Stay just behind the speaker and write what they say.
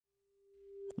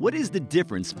What is the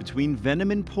difference between venom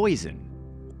and poison?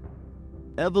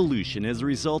 Evolution has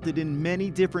resulted in many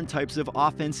different types of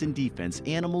offense and defense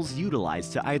animals utilize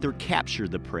to either capture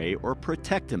the prey or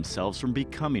protect themselves from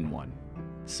becoming one.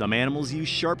 Some animals use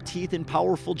sharp teeth and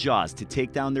powerful jaws to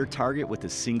take down their target with a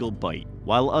single bite,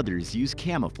 while others use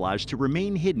camouflage to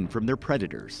remain hidden from their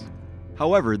predators.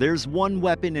 However, there's one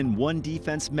weapon and one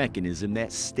defense mechanism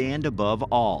that stand above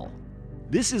all.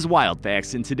 This is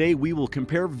WildFacts, and today we will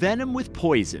compare venom with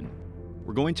poison.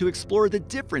 We're going to explore the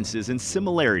differences and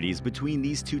similarities between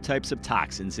these two types of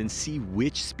toxins and see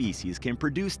which species can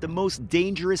produce the most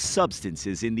dangerous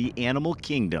substances in the animal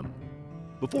kingdom.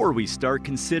 Before we start,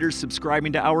 consider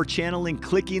subscribing to our channel and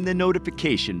clicking the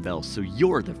notification bell so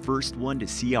you're the first one to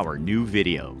see our new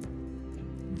video.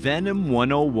 Venom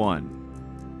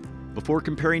 101. Before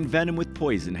comparing venom with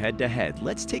poison head-to-head,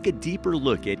 let's take a deeper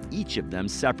look at each of them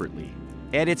separately.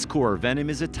 At its core, venom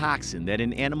is a toxin that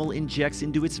an animal injects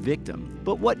into its victim.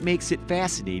 But what makes it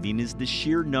fascinating is the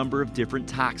sheer number of different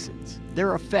toxins,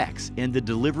 their effects, and the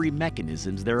delivery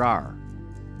mechanisms there are.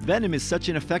 Venom is such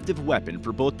an effective weapon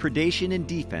for both predation and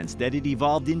defense that it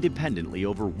evolved independently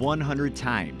over 100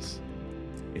 times.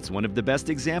 It's one of the best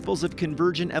examples of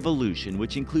convergent evolution,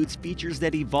 which includes features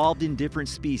that evolved in different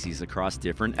species across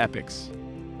different epochs.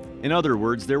 In other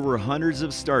words, there were hundreds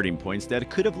of starting points that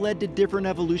could have led to different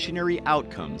evolutionary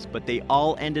outcomes, but they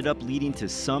all ended up leading to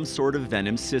some sort of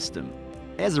venom system.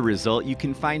 As a result, you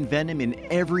can find venom in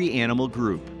every animal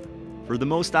group. For the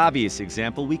most obvious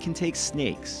example, we can take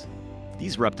snakes.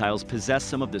 These reptiles possess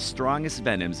some of the strongest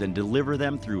venoms and deliver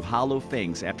them through hollow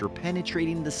fangs after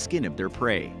penetrating the skin of their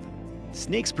prey.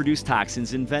 Snakes produce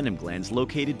toxins in venom glands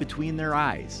located between their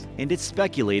eyes, and it's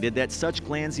speculated that such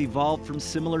glands evolved from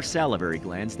similar salivary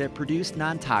glands that produce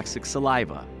non-toxic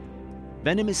saliva.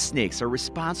 Venomous snakes are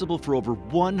responsible for over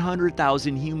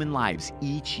 100,000 human lives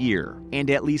each year, and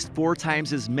at least 4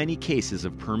 times as many cases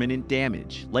of permanent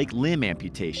damage, like limb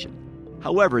amputation.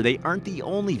 However, they aren't the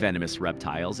only venomous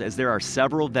reptiles, as there are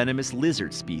several venomous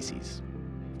lizard species.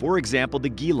 For example, the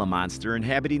Gila monster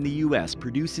inhabiting the US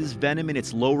produces venom in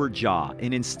its lower jaw,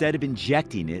 and instead of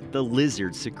injecting it, the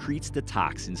lizard secretes the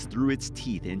toxins through its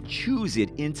teeth and chews it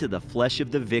into the flesh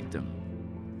of the victim.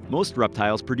 Most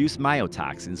reptiles produce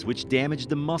myotoxins, which damage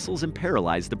the muscles and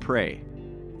paralyze the prey.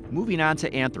 Moving on to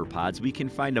arthropods, we can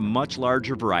find a much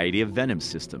larger variety of venom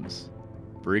systems.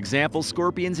 For example,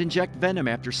 scorpions inject venom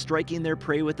after striking their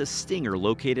prey with a stinger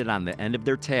located on the end of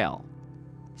their tail.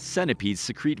 Centipedes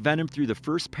secrete venom through the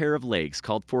first pair of legs,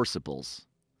 called forciples.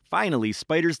 Finally,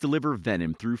 spiders deliver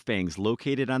venom through fangs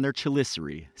located on their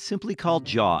chelicerae, simply called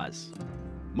jaws.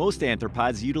 Most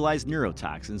arthropods utilize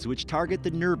neurotoxins, which target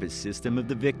the nervous system of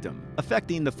the victim,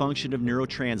 affecting the function of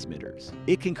neurotransmitters.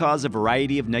 It can cause a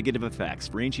variety of negative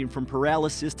effects, ranging from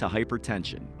paralysis to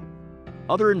hypertension.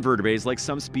 Other invertebrates, like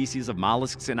some species of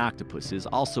mollusks and octopuses,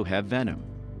 also have venom.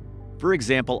 For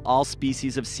example, all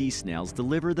species of sea snails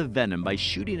deliver the venom by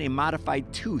shooting a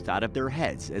modified tooth out of their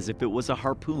heads as if it was a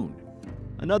harpoon.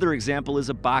 Another example is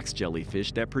a box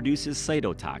jellyfish that produces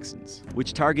cytotoxins,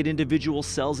 which target individual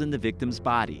cells in the victim's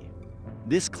body.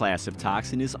 This class of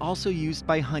toxin is also used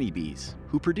by honeybees,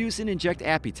 who produce and inject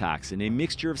apitoxin, a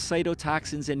mixture of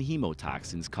cytotoxins and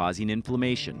hemotoxins causing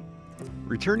inflammation.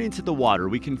 Returning to the water,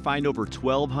 we can find over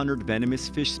 1,200 venomous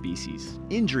fish species,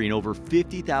 injuring over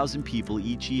 50,000 people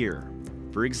each year.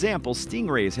 For example,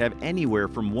 stingrays have anywhere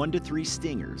from 1 to 3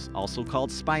 stingers, also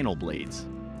called spinal blades.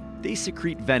 They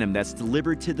secrete venom that's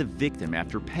delivered to the victim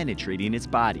after penetrating its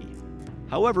body.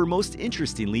 However, most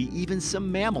interestingly, even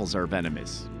some mammals are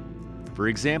venomous. For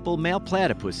example, male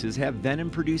platypuses have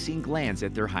venom-producing glands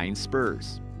at their hind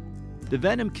spurs. The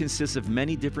venom consists of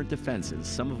many different defenses,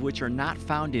 some of which are not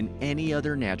found in any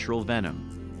other natural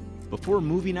venom. Before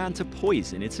moving on to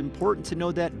poison, it's important to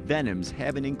know that venoms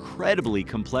have an incredibly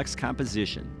complex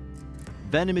composition.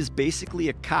 Venom is basically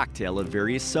a cocktail of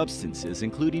various substances,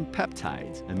 including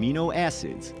peptides, amino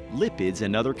acids, lipids,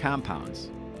 and other compounds.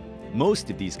 Most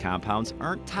of these compounds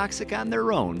aren't toxic on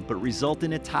their own, but result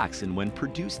in a toxin when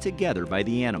produced together by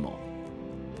the animal.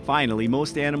 Finally,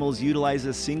 most animals utilize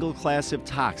a single class of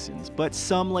toxins, but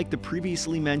some, like the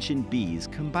previously mentioned bees,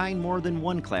 combine more than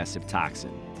one class of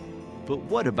toxin. But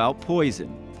what about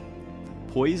poison?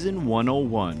 Poison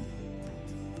 101.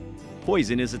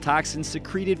 Poison is a toxin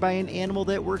secreted by an animal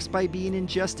that works by being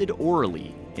ingested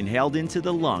orally, inhaled into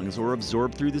the lungs, or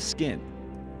absorbed through the skin.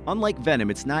 Unlike venom,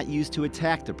 it's not used to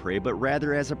attack the prey, but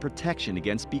rather as a protection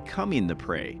against becoming the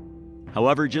prey.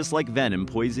 However, just like venom,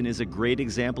 poison is a great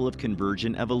example of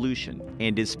convergent evolution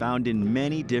and is found in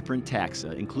many different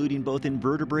taxa, including both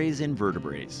invertebrates and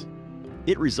vertebrates.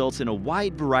 It results in a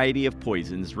wide variety of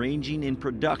poisons ranging in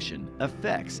production,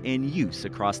 effects, and use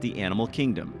across the animal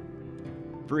kingdom.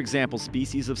 For example,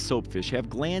 species of soapfish have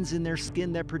glands in their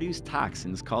skin that produce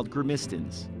toxins called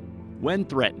gramistins. When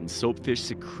threatened, soapfish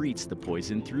secretes the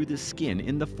poison through the skin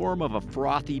in the form of a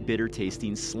frothy,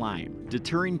 bitter-tasting slime,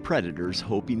 deterring predators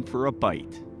hoping for a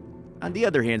bite. On the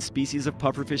other hand, species of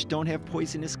pufferfish don't have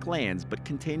poisonous glands but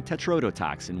contain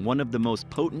tetrodotoxin, one of the most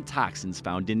potent toxins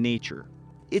found in nature.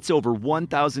 It's over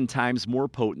 1,000 times more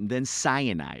potent than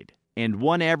cyanide, and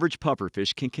one average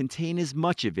pufferfish can contain as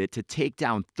much of it to take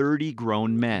down 30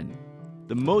 grown men.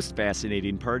 The most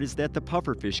fascinating part is that the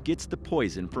pufferfish gets the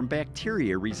poison from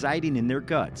bacteria residing in their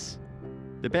guts.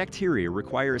 The bacteria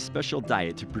require a special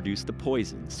diet to produce the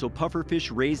poison, so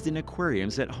pufferfish raised in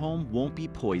aquariums at home won't be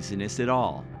poisonous at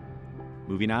all.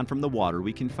 Moving on from the water,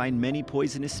 we can find many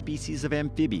poisonous species of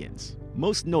amphibians,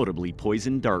 most notably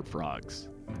poison dart frogs.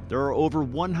 There are over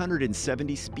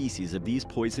 170 species of these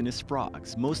poisonous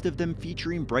frogs, most of them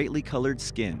featuring brightly colored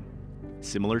skin.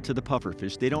 Similar to the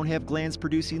pufferfish, they don't have glands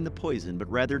producing the poison,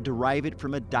 but rather derive it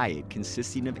from a diet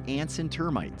consisting of ants and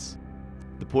termites.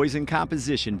 The poison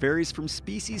composition varies from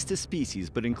species to species,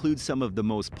 but includes some of the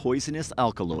most poisonous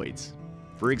alkaloids.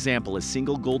 For example, a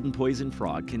single golden poison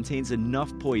frog contains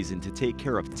enough poison to take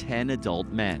care of 10 adult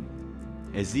men.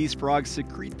 As these frogs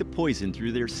secrete the poison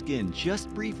through their skin, just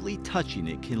briefly touching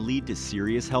it can lead to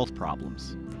serious health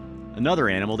problems. Another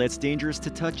animal that's dangerous to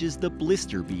touch is the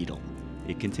blister beetle.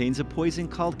 It contains a poison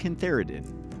called cantharidin.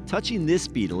 Touching this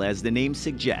beetle, as the name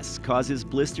suggests, causes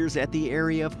blisters at the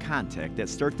area of contact that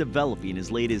start developing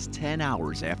as late as 10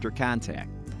 hours after contact.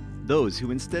 Those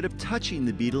who, instead of touching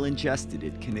the beetle, ingested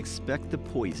it can expect the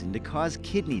poison to cause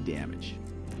kidney damage.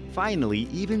 Finally,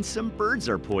 even some birds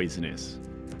are poisonous.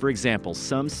 For example,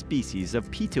 some species of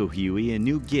pitohui in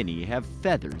New Guinea have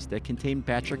feathers that contain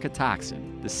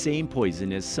batrachotoxin, the same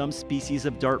poison as some species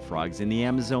of dart frogs in the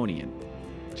Amazonian.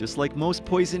 Just like most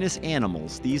poisonous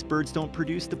animals, these birds don't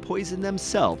produce the poison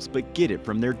themselves, but get it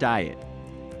from their diet.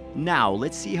 Now,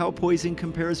 let's see how poison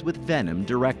compares with venom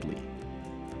directly.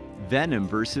 Venom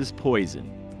versus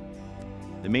poison.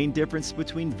 The main difference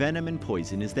between venom and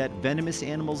poison is that venomous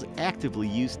animals actively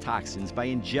use toxins by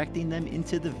injecting them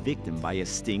into the victim by a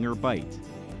sting or bite.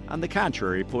 On the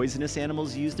contrary, poisonous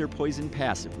animals use their poison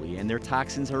passively, and their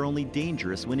toxins are only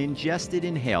dangerous when ingested,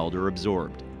 inhaled, or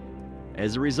absorbed.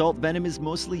 As a result, venom is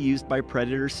mostly used by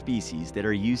predator species that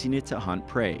are using it to hunt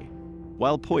prey,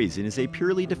 while poison is a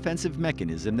purely defensive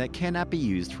mechanism that cannot be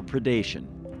used for predation.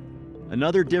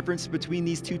 Another difference between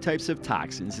these two types of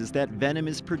toxins is that venom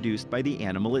is produced by the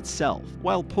animal itself,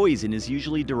 while poison is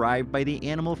usually derived by the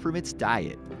animal from its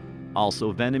diet.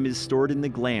 Also, venom is stored in the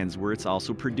glands where it's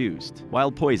also produced, while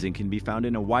poison can be found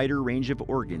in a wider range of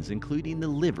organs, including the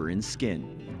liver and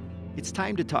skin. It's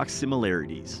time to talk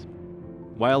similarities.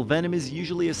 While venom is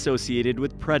usually associated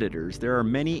with predators, there are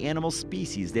many animal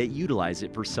species that utilize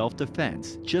it for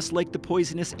self-defense, just like the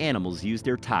poisonous animals use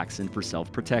their toxin for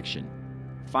self-protection.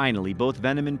 Finally, both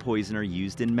venom and poison are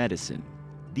used in medicine.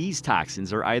 These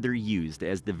toxins are either used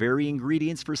as the very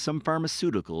ingredients for some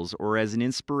pharmaceuticals or as an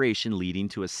inspiration leading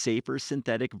to a safer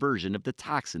synthetic version of the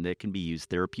toxin that can be used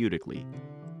therapeutically.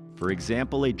 For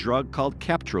example, a drug called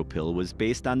Captropil was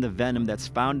based on the venom that's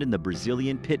found in the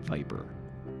Brazilian pit viper.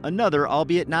 Another,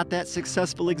 albeit not that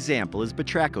successful example, is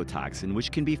batrachotoxin,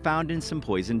 which can be found in some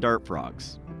poison dart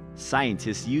frogs.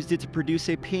 Scientists used it to produce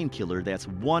a painkiller that's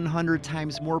 100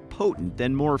 times more potent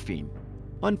than morphine.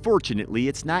 Unfortunately,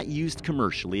 it's not used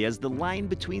commercially, as the line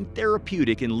between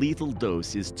therapeutic and lethal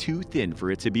dose is too thin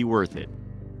for it to be worth it.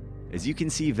 As you can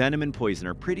see, venom and poison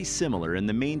are pretty similar, and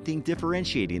the main thing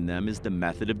differentiating them is the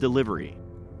method of delivery.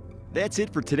 That's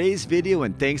it for today's video,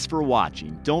 and thanks for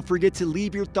watching. Don't forget to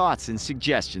leave your thoughts and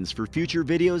suggestions for future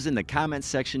videos in the comments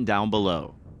section down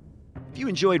below. If you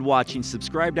enjoyed watching,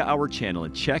 subscribe to our channel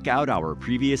and check out our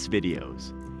previous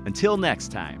videos. Until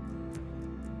next time.